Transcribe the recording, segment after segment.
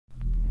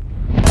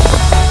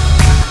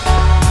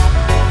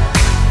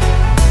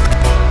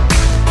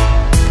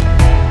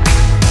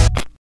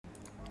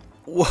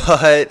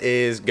What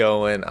is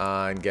going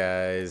on,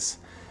 guys?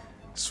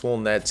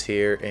 Swollnetts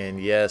here,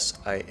 and yes,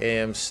 I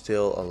am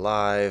still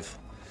alive.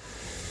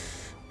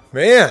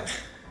 Man,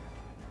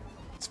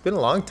 it's been a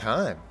long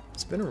time.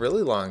 It's been a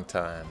really long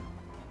time.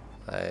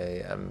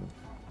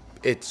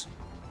 It's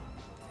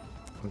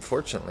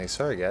unfortunately,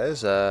 sorry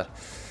guys,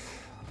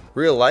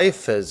 real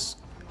life has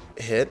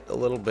hit a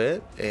little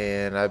bit,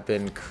 and I've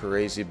been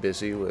crazy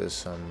busy with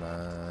some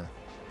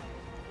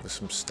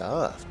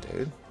stuff,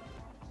 dude.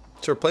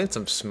 So we're playing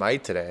some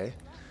Smite today.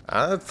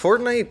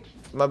 Fortnite,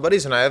 my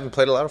buddies and I haven't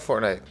played a lot of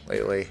Fortnite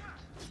lately.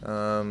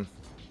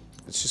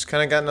 It's just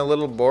kind of gotten a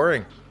little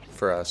boring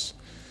for us.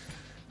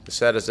 As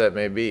sad as that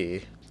may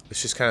be,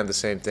 it's just kind of the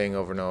same thing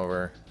over and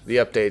over. The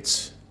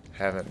updates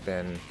haven't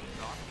been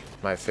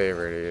my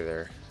favorite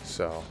either.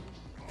 So,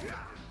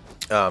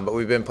 but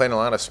we've been playing a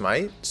lot of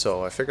Smite,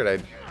 so I figured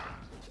I'd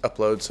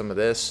upload some of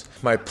this.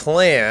 My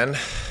plan,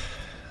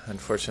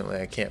 unfortunately,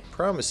 I can't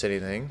promise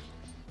anything,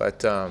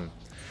 but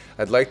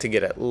I'd like to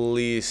get at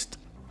least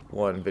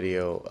one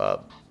video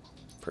up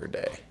per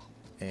day.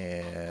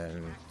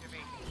 And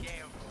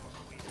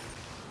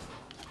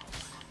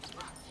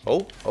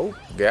oh,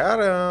 got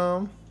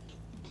him.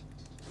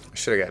 I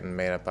should have gotten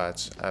mana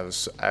pots. I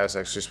was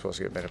actually supposed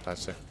to get mana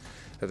pots there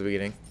at the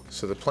beginning.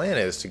 So the plan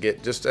is to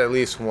get just at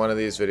least one of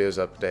these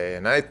videos up a day,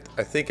 and I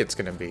think it's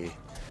gonna be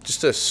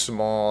just a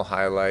small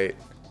highlight.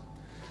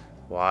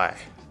 Why?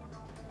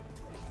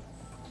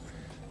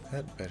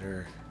 That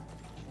better.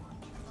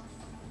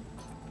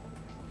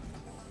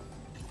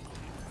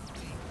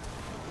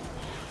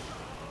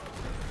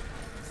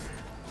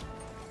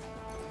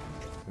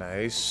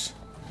 Nice.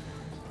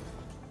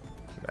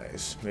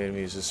 Nice. Made him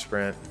use a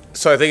sprint.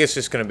 So I think it's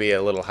just going to be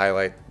a little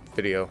highlight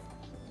video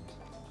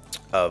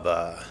of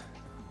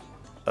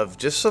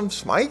just some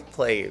Smite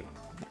play.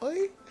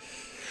 What?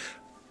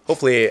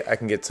 Hopefully I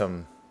can get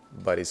some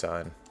buddies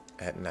on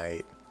at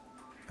night.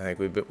 I think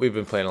we've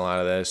been playing a lot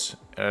of this,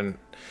 and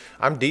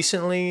I'm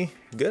decently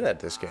good at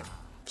this game.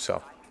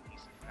 So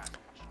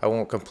I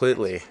won't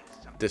completely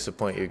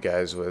disappoint you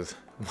guys with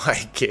my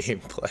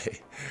gameplay.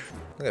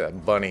 Look at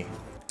that bunny.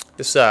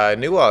 This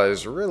new wall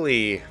is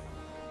really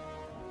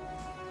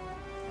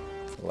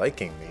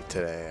liking me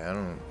today. I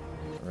don't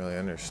really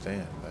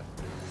understand, but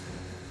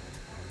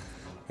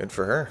good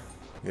for her.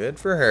 Good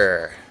for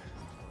her.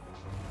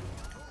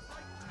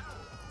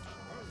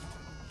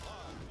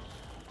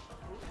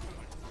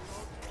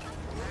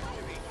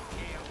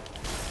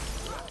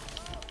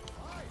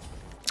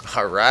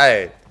 All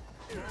right.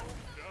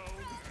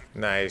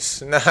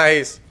 Nice,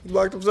 nice. He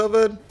blocked himself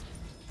in.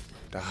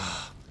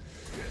 Ah.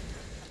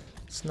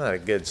 It's not a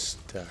good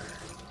start.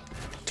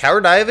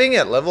 Tower diving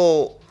at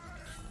level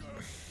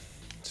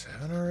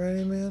 7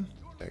 already, man.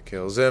 That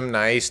kills him.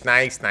 Nice,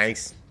 nice,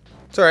 nice.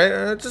 It's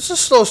alright. Just a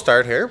slow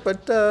start here,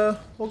 but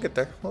we'll get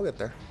there. We'll get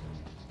there.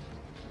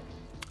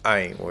 I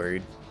ain't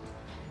worried.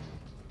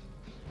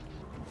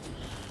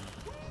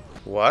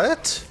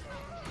 What?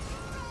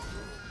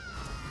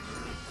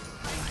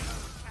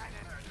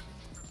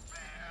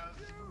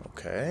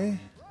 Okay.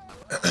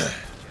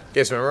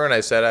 Guys, remember when I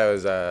said I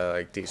was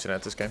like decent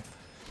at this game?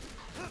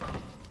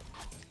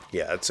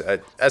 Yeah,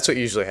 that's what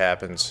usually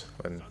happens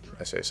when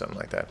I say something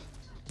like that.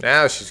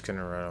 Now she's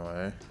gonna run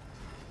away.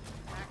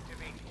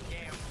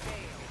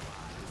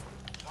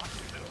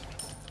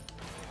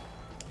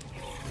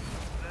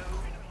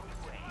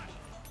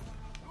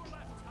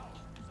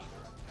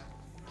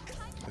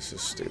 This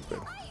is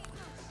stupid.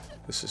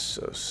 This is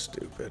so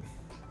stupid.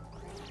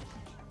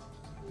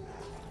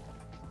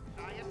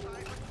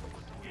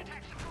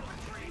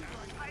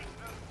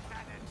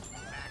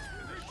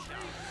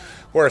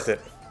 Worth it.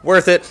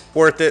 Worth it.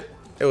 Worth it.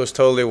 It was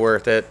totally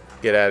worth it.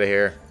 Get out of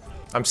here.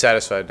 I'm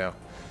satisfied now.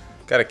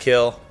 Got a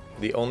kill.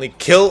 The only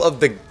kill of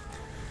the game.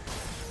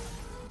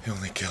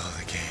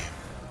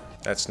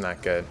 That's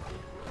not good.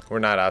 We're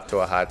not off to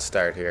a hot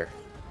start here.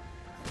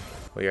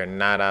 We are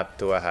not off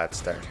to a hot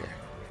start here.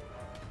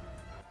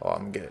 Oh,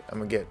 I'm gonna get it. I'm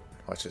gonna get it.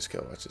 Watch this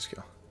kill. Watch this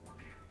kill.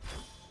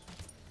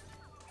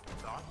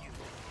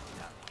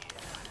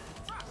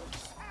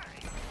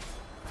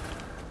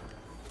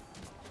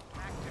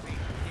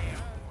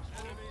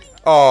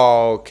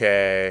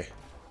 Okay.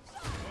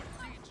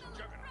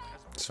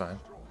 It's fine.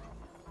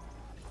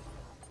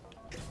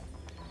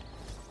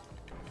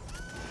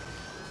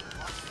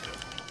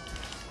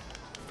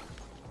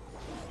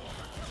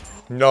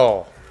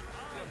 No.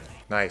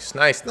 Nice,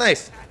 nice,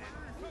 nice.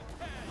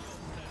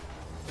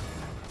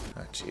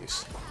 Oh,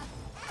 jeez.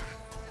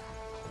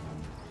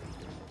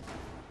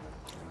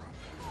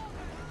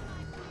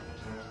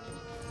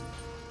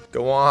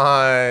 Go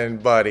on,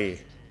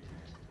 buddy.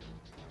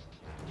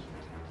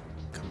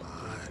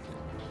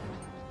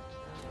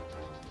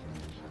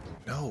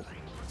 No.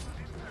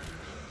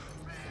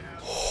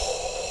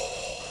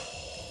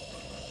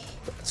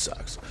 That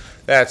sucks.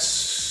 That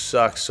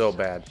sucks so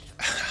bad.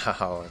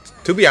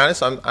 To be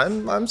honest,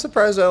 I'm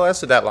surprised I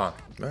lasted that long.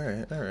 All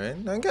right.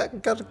 I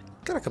got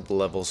a couple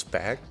levels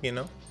back, you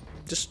know.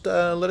 Just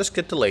let us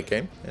get to late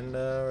game, and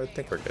I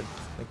think we're good.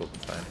 I think we'll be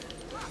fine.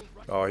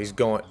 Oh, he's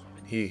going.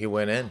 He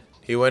went in.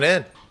 He went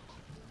in.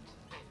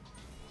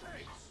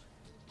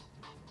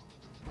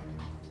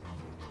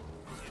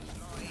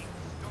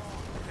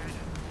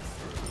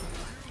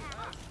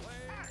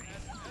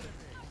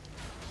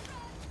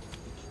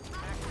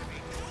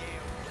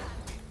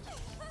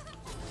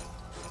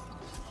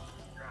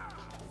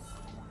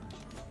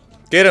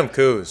 Get him,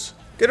 Kuz.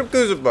 Get him,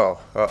 Kuzabo.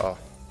 Uh-oh.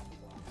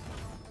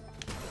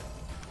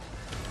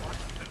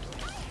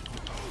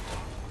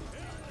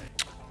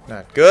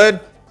 Not good.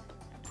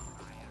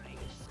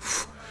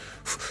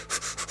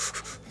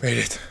 Made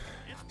it.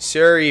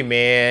 Sorry,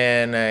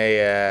 man.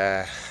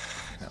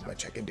 Not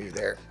much I can do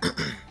there.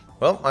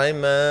 Well,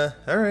 I'm,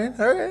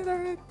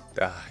 alright.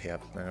 Ah,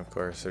 yep. And of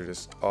course, they're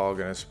just all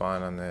gonna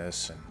spawn on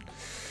this. And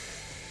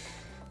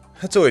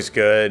that's always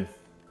good.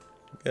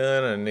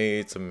 Gonna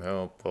need some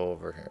help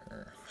over here.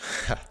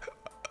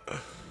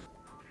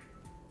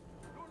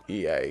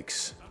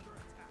 Yikes.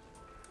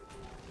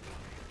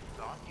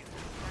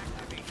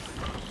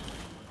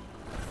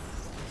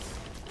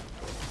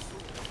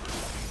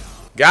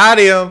 Got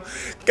him!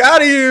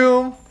 Got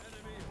him!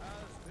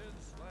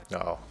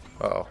 Uh-oh.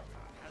 Uh-oh.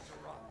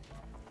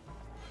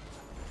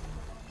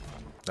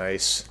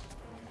 Nice.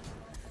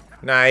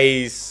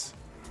 Nice.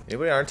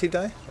 Anybody on our team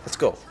die? Let's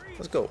go.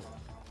 Let's go.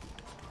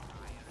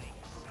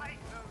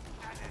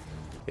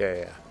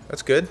 Yeah.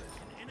 That's good.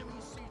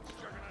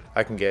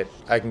 I can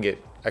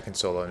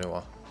solo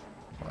Nua.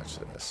 Watch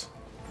this.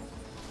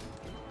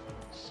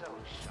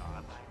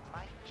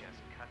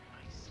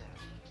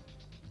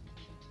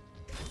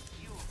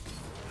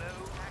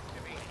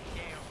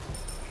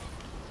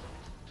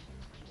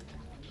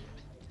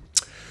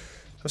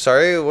 I'm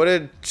sorry, what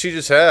did she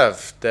just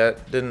have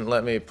that didn't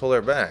let me pull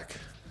her back?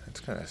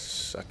 That's kind of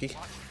sucky.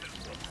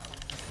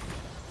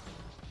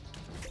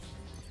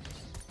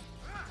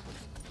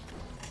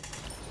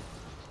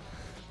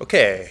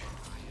 Okay.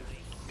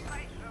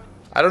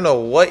 I don't know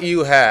what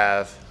you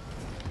have.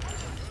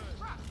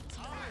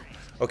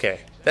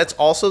 Okay, that's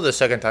also the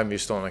second time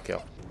you've stolen a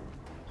kill.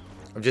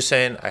 I'm just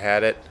saying, I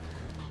had it.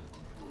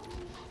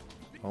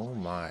 Oh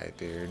my,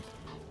 dude.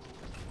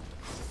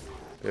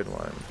 Good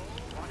one.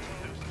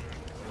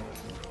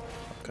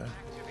 Okay.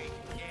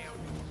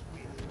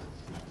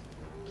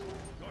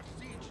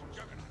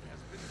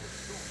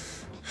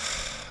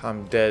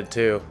 I'm dead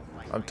too.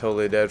 I'm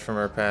totally dead from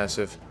her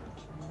passive.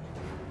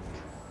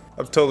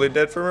 I'm totally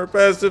dead from her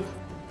passive.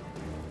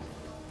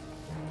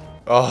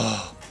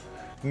 Oh,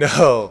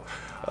 no.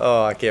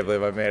 Oh, I can't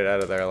believe I made it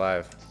out of there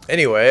alive.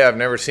 Anyway, I've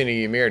never seen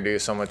a Ymir do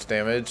so much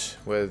damage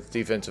with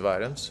defensive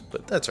items,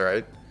 but that's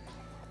alright.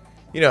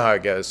 You know how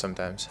it goes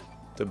sometimes.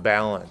 The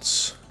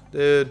balance.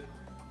 Dude.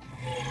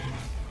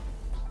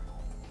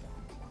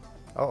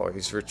 Oh,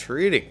 he's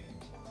retreating.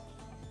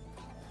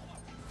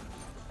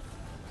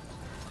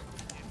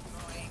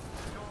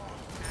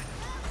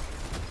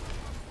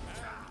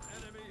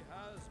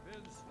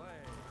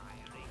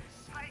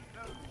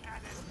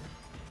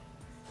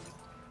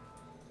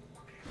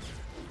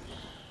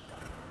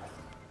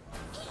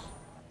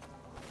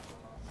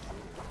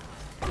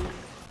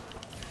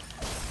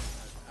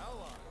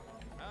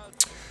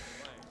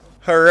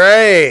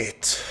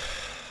 Alright.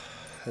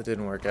 That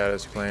didn't work out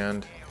as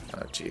planned. Oh,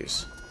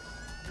 jeez.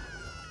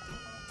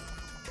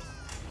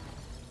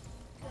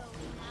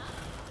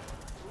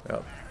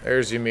 Oh,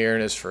 there's Ymir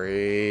and his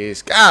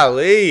freeze.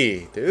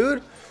 Golly,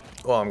 dude.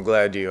 Well, I'm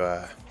glad you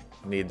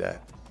need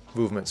that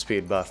movement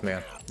speed buff,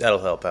 man. That'll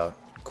help out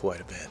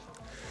quite a bit.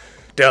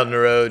 Down the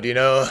road, you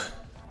know.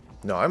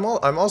 No,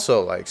 I'm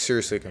also, like,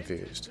 seriously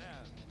confused.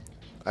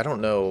 I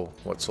don't know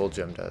what Soul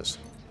Gem does.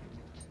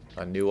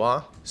 A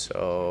Nua,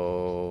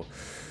 so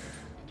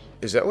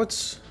is that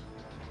what's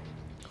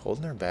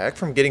holding her back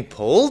from getting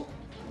pulled?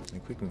 I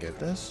think we can get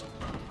this.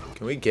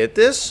 Can we get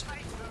this?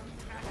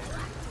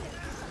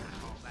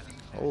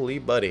 Holy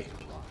buddy,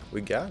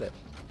 we got it.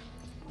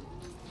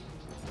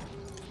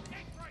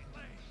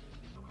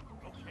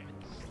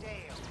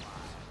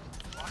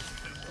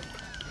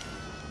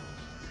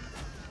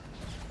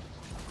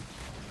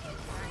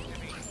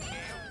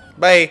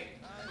 Bye.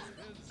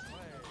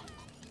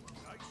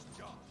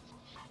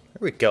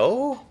 There we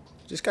go.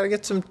 Just gotta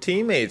get some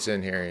teammates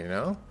in here, you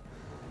know?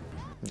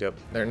 Yep,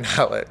 they're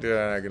not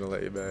gonna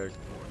let you back.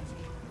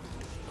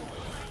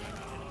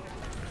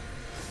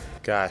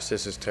 Gosh,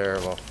 this is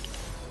terrible.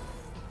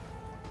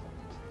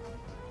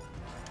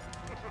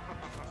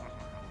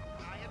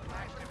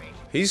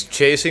 He's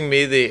chasing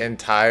me the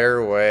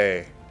entire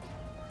way.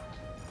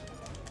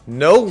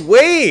 No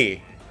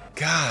way!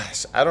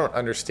 Gosh, I don't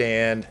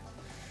understand.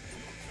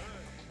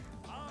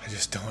 I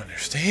just don't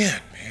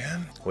understand,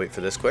 man. Wait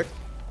for this quick.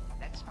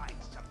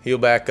 Heal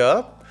back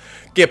up.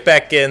 Get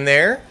back in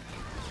there.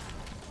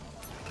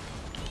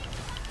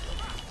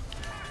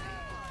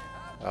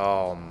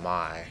 Oh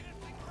my.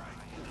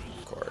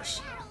 Of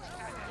course.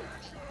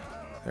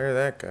 There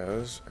that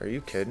goes. Are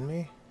you kidding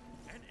me?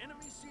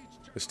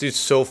 This dude's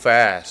so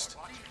fast.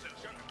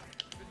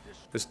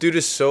 This dude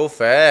is so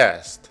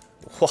fast.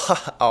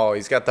 Wow,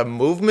 he's got the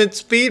movement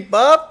speed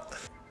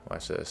buff.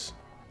 Watch this.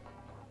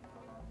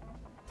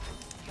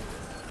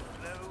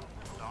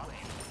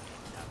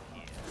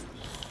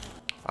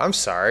 I'm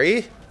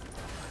sorry.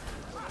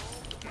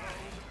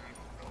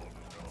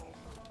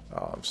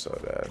 Oh, I'm so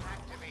dead.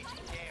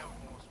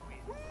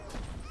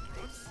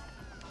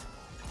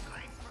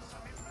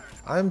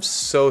 I'm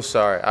so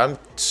sorry. I'm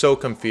so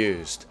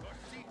confused.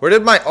 Where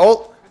did my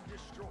ult?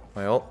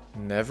 My ult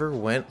never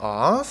went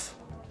off?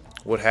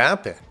 What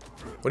happened?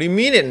 What do you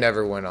mean it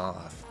never went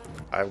off?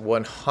 I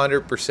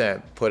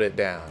 100% put it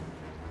down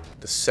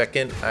the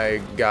second I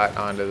got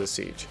onto the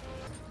siege.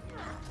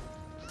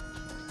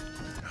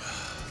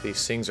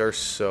 These things are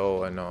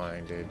so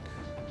annoying, dude.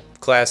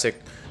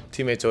 Classic.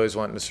 Teammates always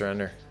wanting to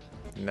surrender.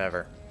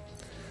 Never.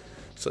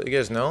 So you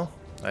guys know,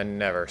 I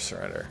never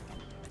surrender.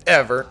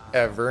 Ever,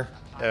 ever,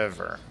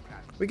 ever.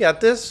 We got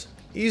this.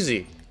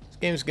 Easy. This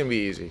game's gonna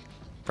be easy.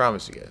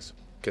 Promise you guys.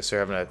 Guess they're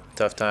having a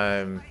tough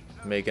time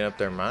making up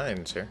their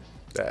minds here.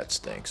 That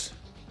stinks.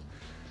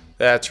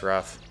 That's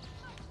rough.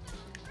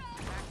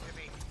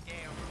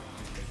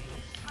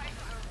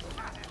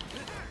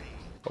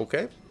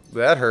 Okay.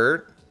 That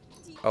hurt.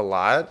 A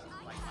lot.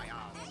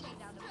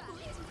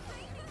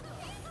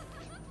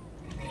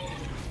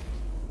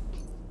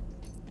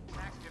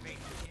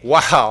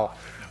 Wow.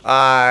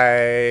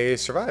 I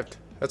survived.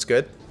 That's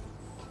good.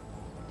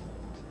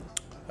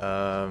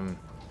 Alright.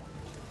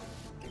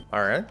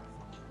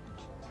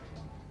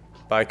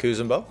 Bye,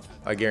 Kuzumbo.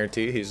 I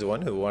guarantee he's the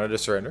one who wanted to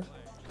surrender.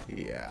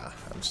 Yeah,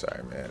 I'm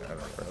sorry, man. I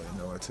don't really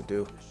know what to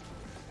do.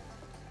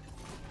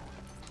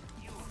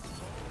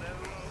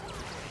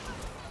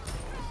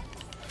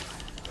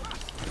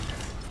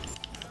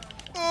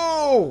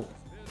 Oh!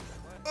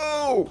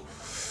 Oh!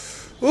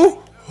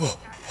 Ooh! Oh!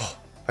 Oh!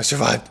 I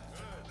survived!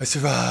 I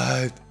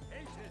survived!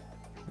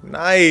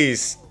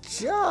 Nice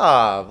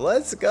job!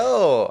 Let's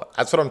go!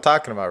 That's what I'm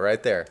talking about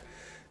right there.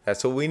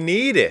 That's what we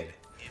needed.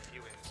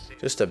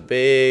 Just a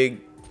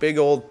big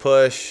old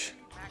push.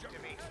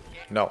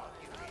 No.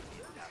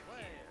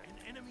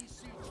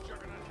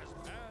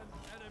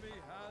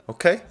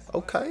 Okay,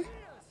 okay.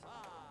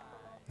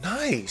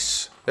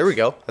 Nice. There we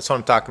go. That's what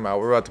I'm talking about.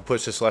 We're about to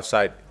push this left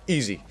side.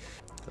 Easy.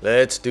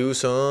 Let's do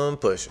some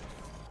pushing.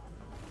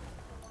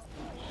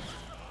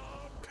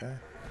 Okay.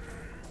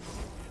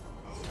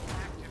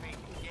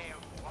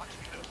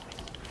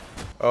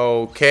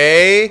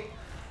 Okay.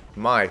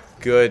 My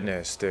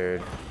goodness,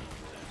 dude.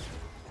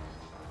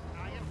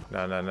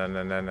 No, no, no,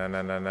 no, no, no,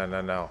 no, no, no,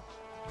 no, no.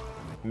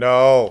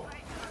 No.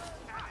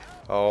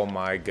 Oh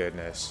my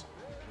goodness.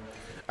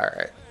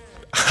 Alright.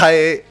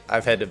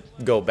 I've had to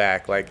go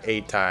back like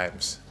 8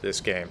 times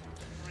this game.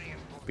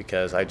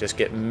 Because I just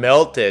get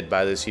melted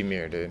by this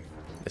Ymir, dude.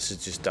 This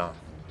is just dumb.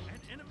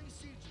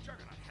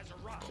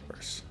 Of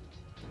course.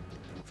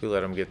 If we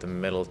let him get the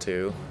middle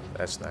too,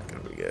 that's not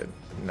going to be good.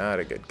 Not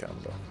a good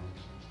combo.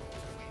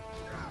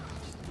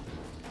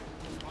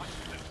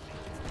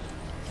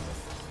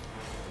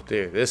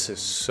 Dude, this is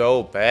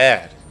so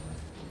bad.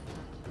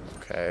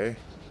 Okay.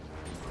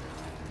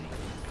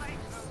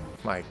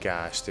 My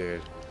gosh,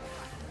 dude.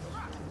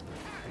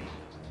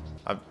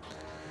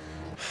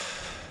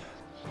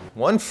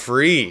 One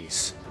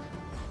freeze.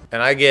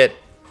 And I get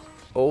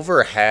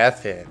over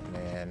half hit,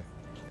 man.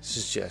 This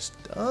is just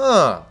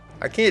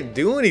I can't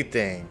do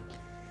anything.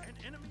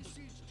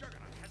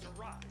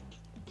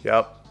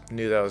 Yep.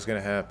 Knew that was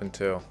gonna happen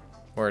too.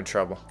 We're in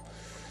trouble.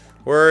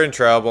 We're in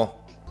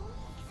trouble.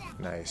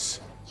 Nice.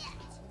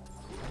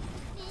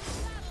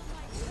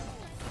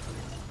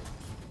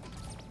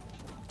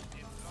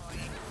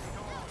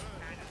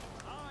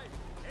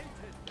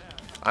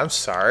 I'm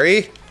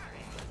sorry.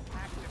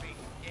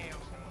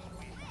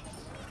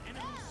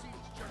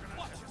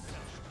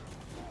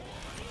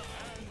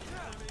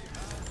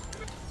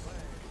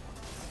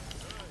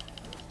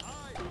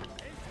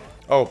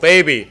 Oh,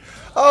 baby.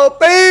 Oh,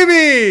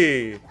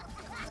 baby.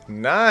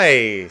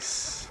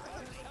 Nice.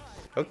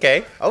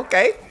 Okay.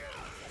 Okay.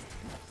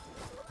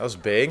 That was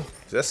big.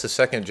 That's the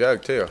second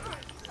jug, too.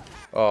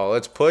 Oh,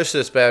 let's push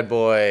this bad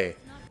boy.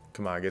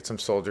 Come on, get some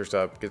soldiers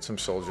up. Get some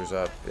soldiers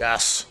up.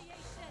 Yes.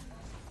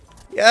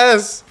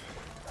 Yes.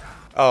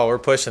 Oh, we're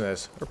pushing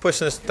this. We're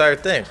pushing this entire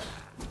thing.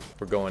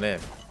 We're going in.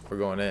 We're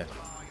going in.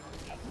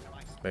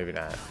 Maybe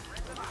not.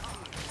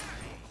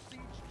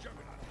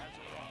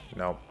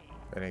 Nope.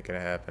 That ain't gonna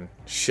happen.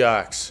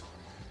 Shucks.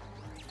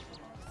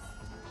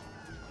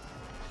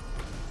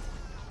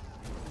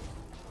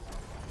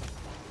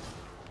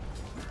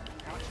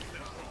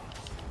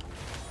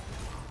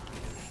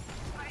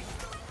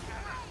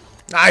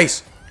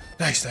 Nice!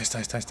 Nice, nice,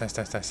 nice, nice, nice,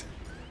 nice, nice.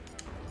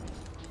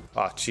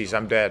 Oh, jeez,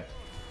 I'm dead.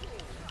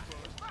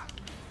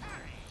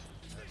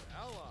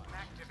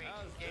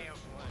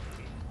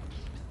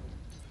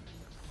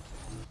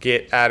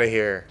 Get out of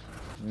here.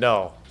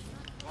 No.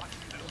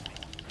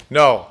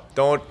 No,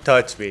 don't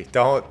touch me.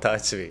 Don't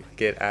touch me.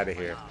 Get out of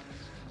here.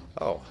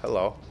 Oh,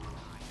 hello.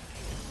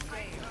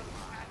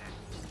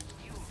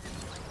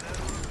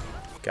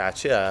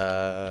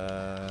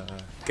 Gotcha.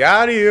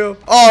 Got you.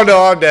 Oh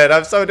no, I'm dead.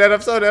 I'm so dead.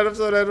 I'm so dead. I'm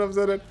so dead. I'm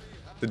so dead.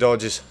 The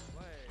dodges.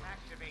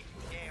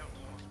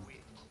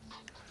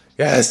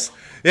 Yes.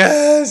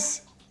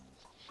 Yes.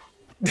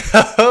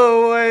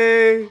 No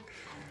way.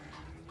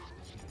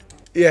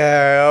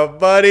 Yeah,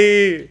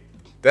 buddy.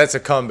 That's a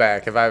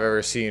comeback if I've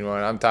ever seen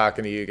one. I'm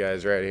talking to you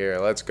guys right here.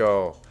 Let's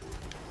go.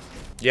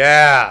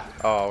 Yeah.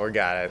 Oh, we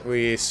got it.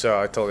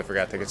 I totally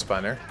forgot to get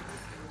Spinner.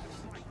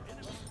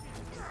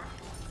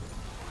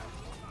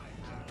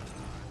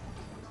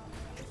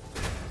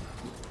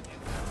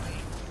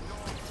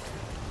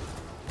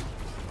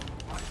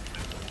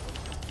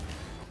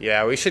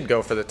 Yeah, we should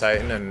go for the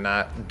Titan and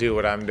not do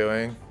what I'm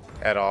doing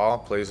at all.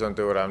 Please don't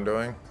do what I'm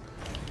doing.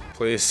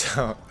 Please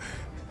don't.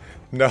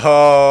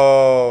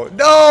 No!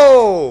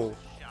 No!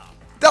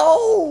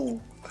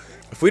 No!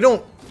 If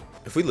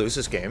we lose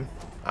this game,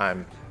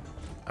 I'm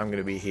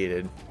gonna be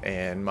heated,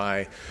 and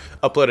my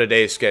upload a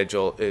day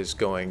schedule is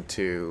going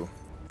to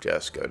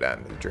just go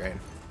down the drain.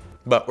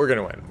 But we're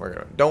gonna win. We're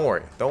gonna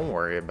win. Don't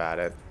worry about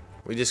it.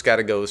 We just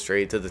gotta go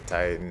straight to the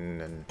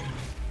Titan, and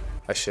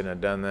I shouldn't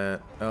have done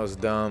that. That was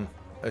dumb.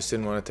 I just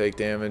didn't want to take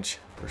damage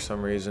for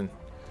some reason.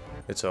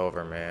 It's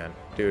over, man.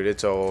 Dude,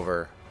 it's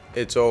over.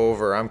 It's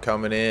over. I'm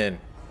coming in.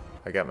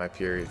 I got my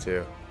Fury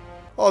too.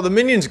 Oh, the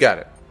minions got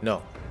it.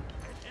 No.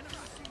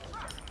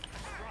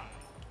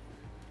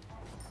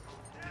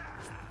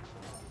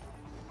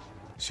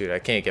 Shoot, I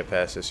can't get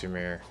past this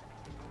Ymir.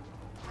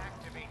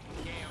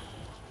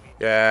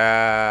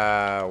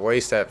 Yeah,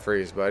 waste that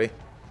freeze, buddy.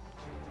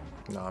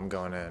 No, I'm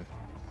going in.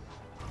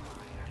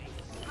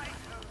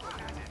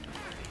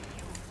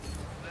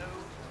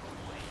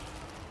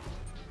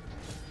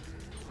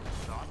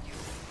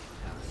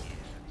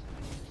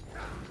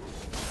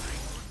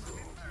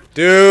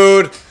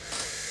 Dude!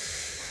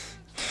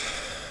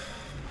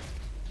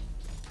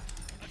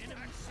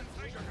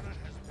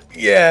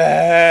 Yes!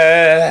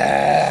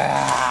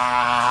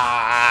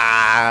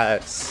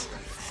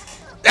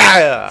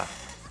 Ah!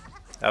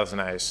 That was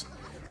nice.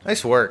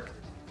 Nice work.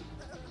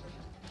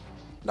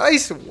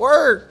 Nice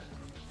work!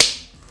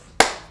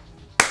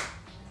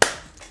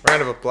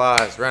 Round of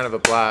applause. Round of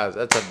applause.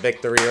 That's a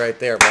victory right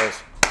there,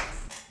 boys.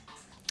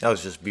 That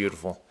was just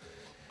beautiful.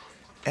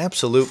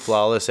 Absolute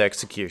flawless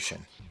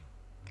execution.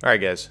 Alright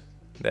guys,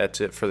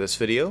 that's it for this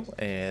video,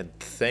 and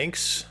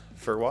thanks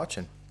for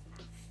watching.